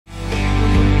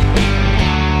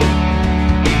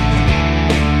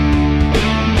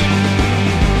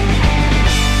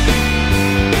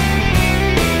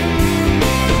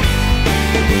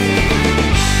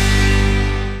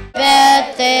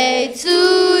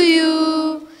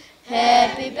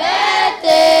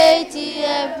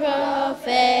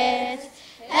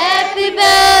Happy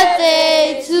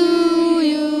birthday to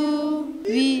you.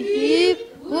 We hip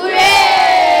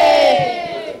hooray!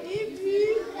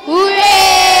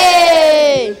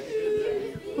 Hooray!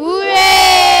 Hooray!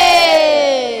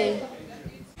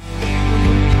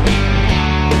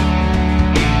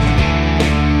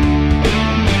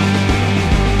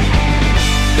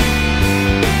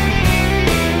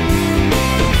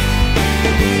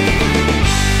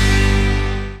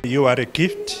 You are a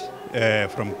gift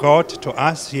from God to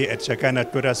us here at Shekinah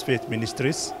Glorious Faith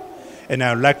Ministries. And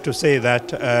I would like to say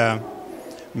that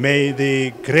may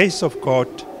the grace of God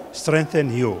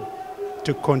strengthen you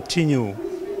to continue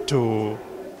to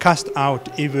cast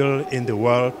out evil in the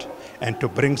world and to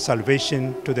bring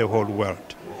salvation to the whole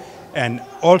world. And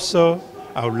also,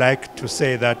 I would like to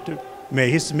say that may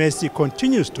His mercy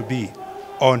continues to be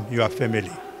on your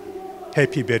family.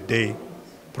 Happy birthday,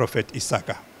 Prophet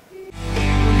Isaka.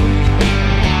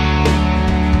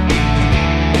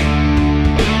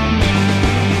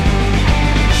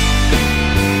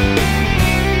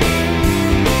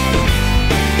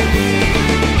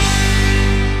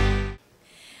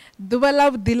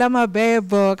 Dubala dilama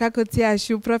bebo kakoti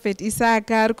ashu Prophet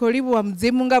Isaka rikoribu wa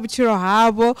mdzimu nga buchiro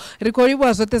havo rikoribu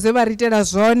wa zote zeba ritera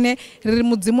zone riri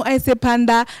mudzimu aise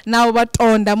panda na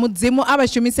batonda mudzimu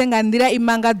abashumise nga ndira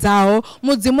imanga dzao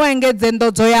mudzimu engedze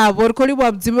ndodzo yavo rikoribu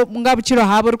wa mdzimu nga buchiro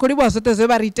havo rikoribu wa zote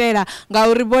zeba ritera nga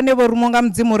uribone borumonga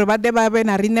mdzimu ribade babe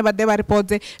na rine bade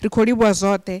baripodze rikoribu wa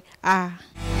zote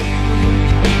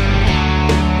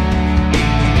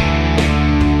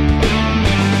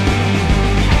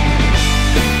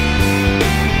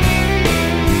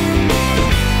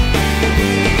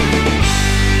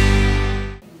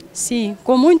Sim,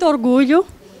 com muito orgulho,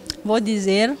 vou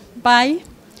dizer, pai,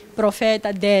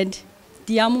 profeta, dad,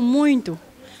 te amo muito.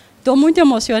 Estou muito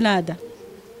emocionada.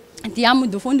 Te amo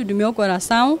do fundo do meu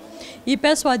coração e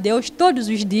peço a Deus todos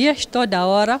os dias, toda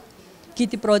hora, que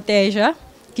te proteja,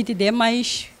 que te dê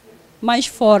mais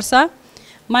força,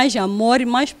 mais amor e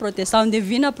mais proteção,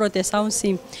 divina proteção,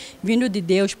 sim, vindo de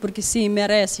Deus, porque sim,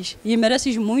 mereces, e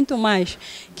mereces muito mais.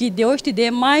 Que Deus te dê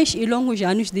mais e longos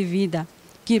anos de vida.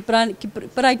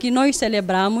 Para que nós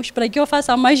celebramos, para que eu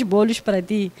faça mais bolos para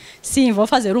ti. Sim, vou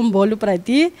fazer um bolo para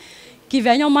ti, que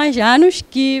venham mais anos,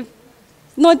 que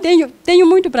não tenho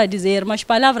muito para dizer, mas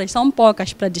palavras são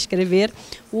poucas para descrever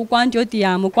o quanto eu te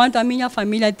amo, o quanto a minha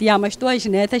família te ama, as tuas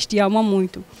netas te amam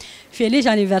muito. Feliz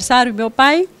aniversário, meu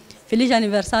pai, feliz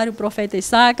aniversário, Profeta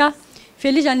Isaka,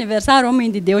 feliz aniversário,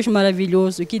 homem de Deus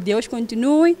maravilhoso, que Deus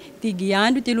continue te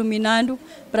guiando, te iluminando,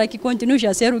 para que continues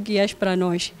a ser o que és para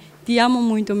nós. Te amo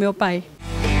muito, meu pai.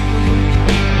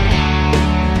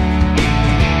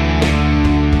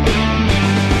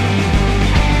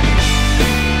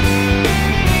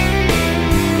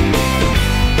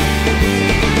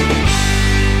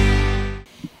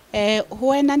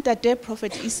 Wena ntate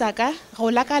Prophet Isaka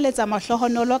go lakaletsa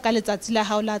mahlohonolo ka letsatsi la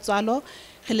hao la tswalo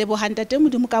re leboha ntate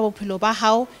modimo ka bophelo ba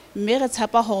hao mme re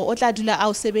tshepa hore o tla dula a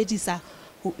o sebedisa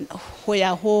ho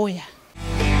ya.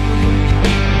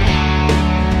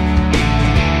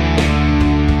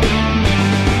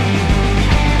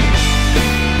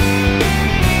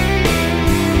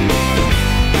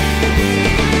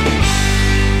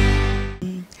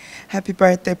 Happy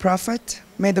birthday, Prophet.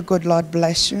 May the good Lord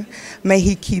bless you. May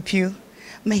He keep you.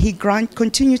 May He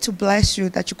continue to bless you,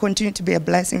 that you continue to be a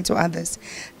blessing to others.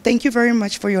 Thank you very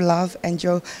much for your love and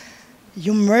your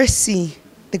mercy,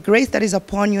 the grace that is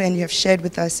upon you and you have shared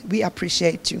with us. We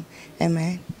appreciate you.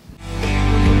 Amen.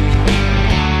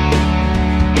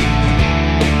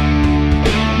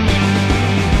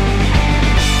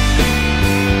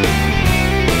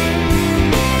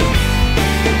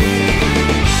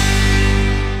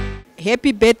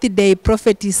 Happy birthday,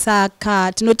 Prophet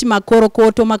Isaka. Tinoti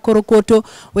makorokoto.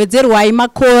 Wedzerwai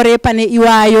makore pane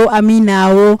iwayo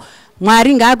aminawo.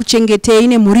 Mwari ngaakuchengetei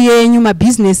nemhuri yenyu,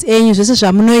 mabusiness enyu, zvose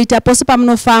zvamunoita, pose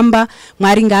pamunofamba,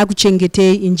 Mwari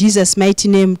ngaakuchengetei. In Jesus' mighty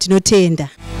name, tinotenda.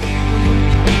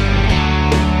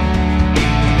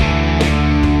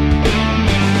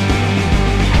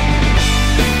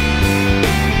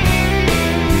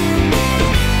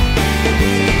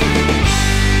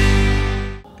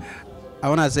 I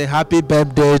want to say happy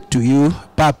birthday to you,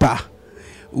 Papa.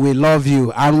 We love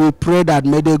you and we pray that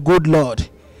may the good Lord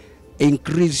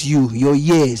increase you, your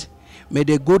years. May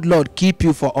the good Lord keep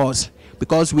you for us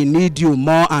because we need you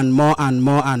more and more and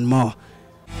more and more.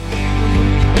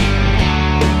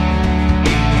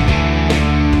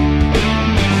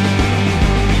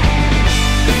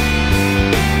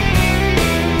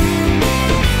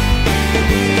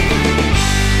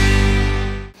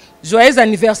 Joyeux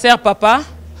anniversaire, Papa.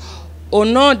 Au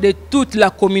nom de toute la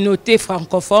communauté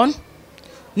francophone,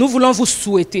 nous voulons vous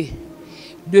souhaiter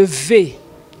de vie,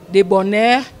 de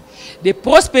bonheur, de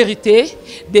prospérité,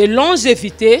 de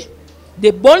longévité,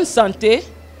 de bonne santé.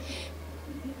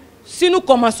 Si nous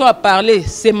commençons à parler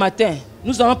ce matin,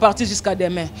 nous allons partir jusqu'à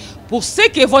demain. Pour ce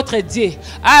que votre Dieu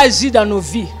a agi dans nos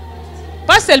vies,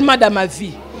 pas seulement dans ma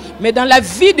vie, mais dans la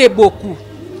vie de beaucoup.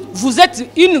 Vous êtes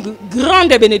une grande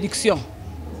bénédiction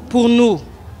pour nous.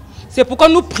 C'est pourquoi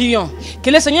nous prions que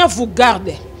le Seigneur vous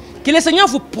garde, que le Seigneur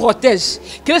vous protège,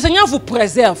 que le Seigneur vous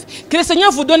préserve, que le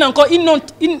Seigneur vous donne encore une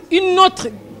autre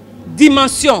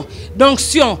dimension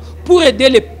d'onction pour aider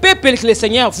le peuple que le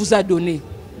Seigneur vous a donné.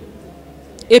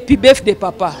 Et puis, bœuf de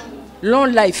papa, long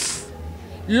life,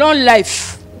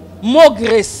 more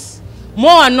grace,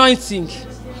 more anointing.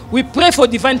 We pray for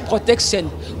divine protection.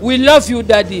 We love you,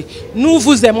 Daddy. Nous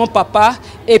vous aimons, Papa.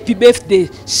 Et puis, birthday.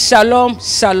 Shalom,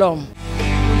 shalom.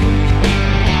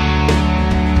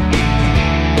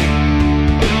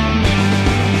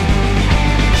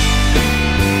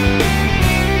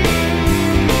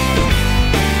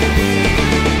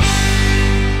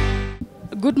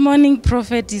 Good morning,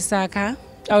 Prophet Isaka.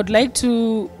 I would like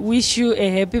to wish you a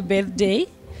happy birthday.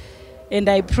 And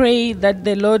I pray that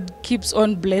the Lord keeps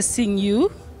on blessing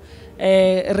you,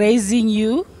 raising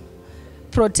you,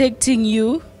 protecting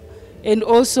you, and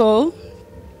also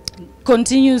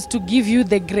continues to give you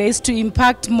the grace to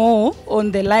impact more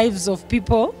on the lives of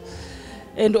people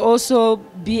and also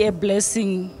be a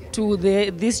blessing to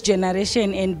this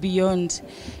generation and beyond.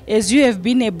 As you have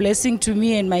been a blessing to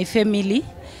me and my family,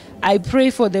 I pray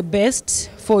for the best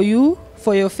for you,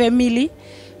 for your family,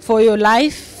 for your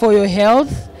life, for your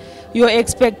health, your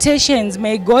expectations.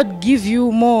 May God give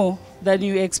you more than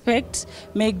you expect.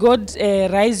 May God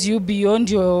rise you beyond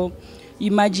your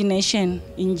imagination.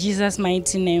 In Jesus'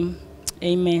 mighty name,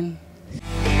 amen.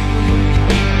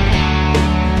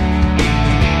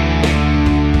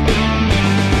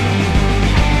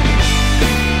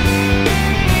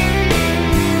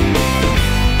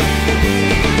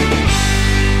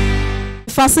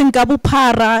 Fasing ka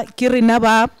bophara ke rena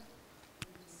ba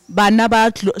bana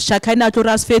ba Shakana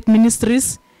Toras Faith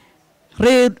Ministries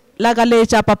re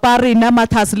lagaletša papa rena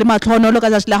mathasi le matlhonolo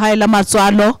ka tšatši la hae la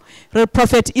matswalo re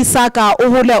Prophet Isaka o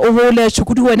hole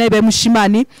tšhukudu wena e be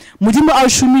mošimane modimo a o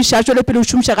šomiša a tšwele pele o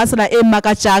šomiša ka tsela e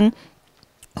mmakatšang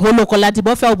go lokola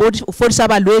dibofe o fodiša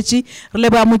balwetši re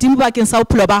leboga modimo bakeng sa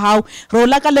bophelo ba gago re o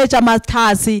lakaletša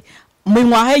mathasi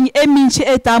mengwageng e mentši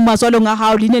e tlang matswalong a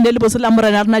gago leineng le lebose la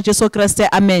morena rena Jesu Kriste,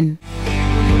 amen.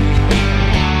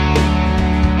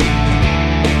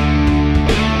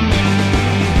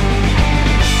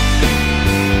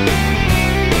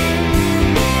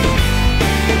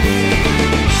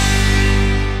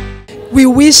 We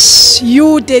wish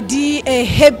you, Daddy, a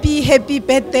happy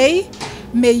birthday.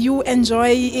 May you enjoy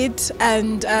it,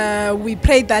 and we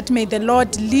pray that may the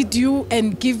Lord lead you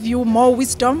and give you more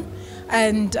wisdom,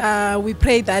 and we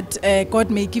pray that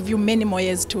God may give you many more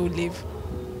years to live.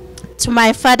 To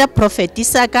my father, Prophet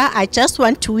Isaka, I just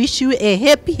want to wish you a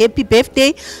happy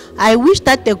birthday. I wish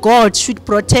that the God should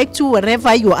protect you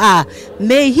wherever you are.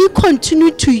 May He continue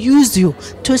to use you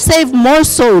to save more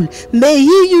souls. May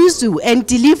He use you and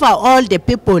deliver all the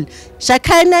people.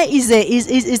 Shakana is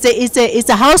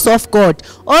a house of God.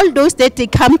 All those that they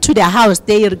come to the house,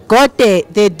 they got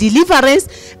the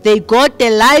deliverance, they got the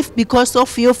life because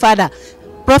of your father.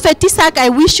 Prophet Isaac, I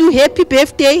wish you happy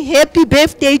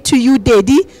birthday to you,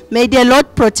 Daddy. May the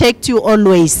Lord protect you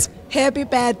always. Happy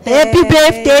birthday. Happy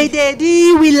birthday,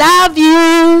 Daddy. We love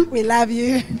you. We love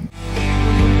you.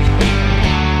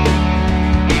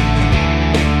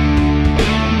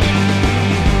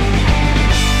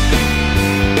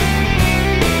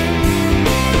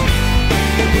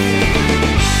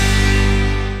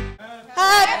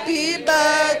 Happy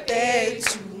birthday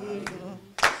to you.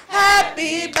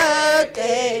 Happy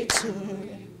birthday to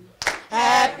you.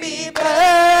 Happy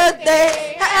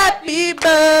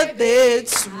birthday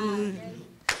to you.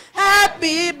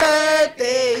 Happy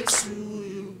birthday to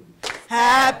you.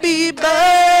 Happy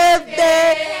birthday.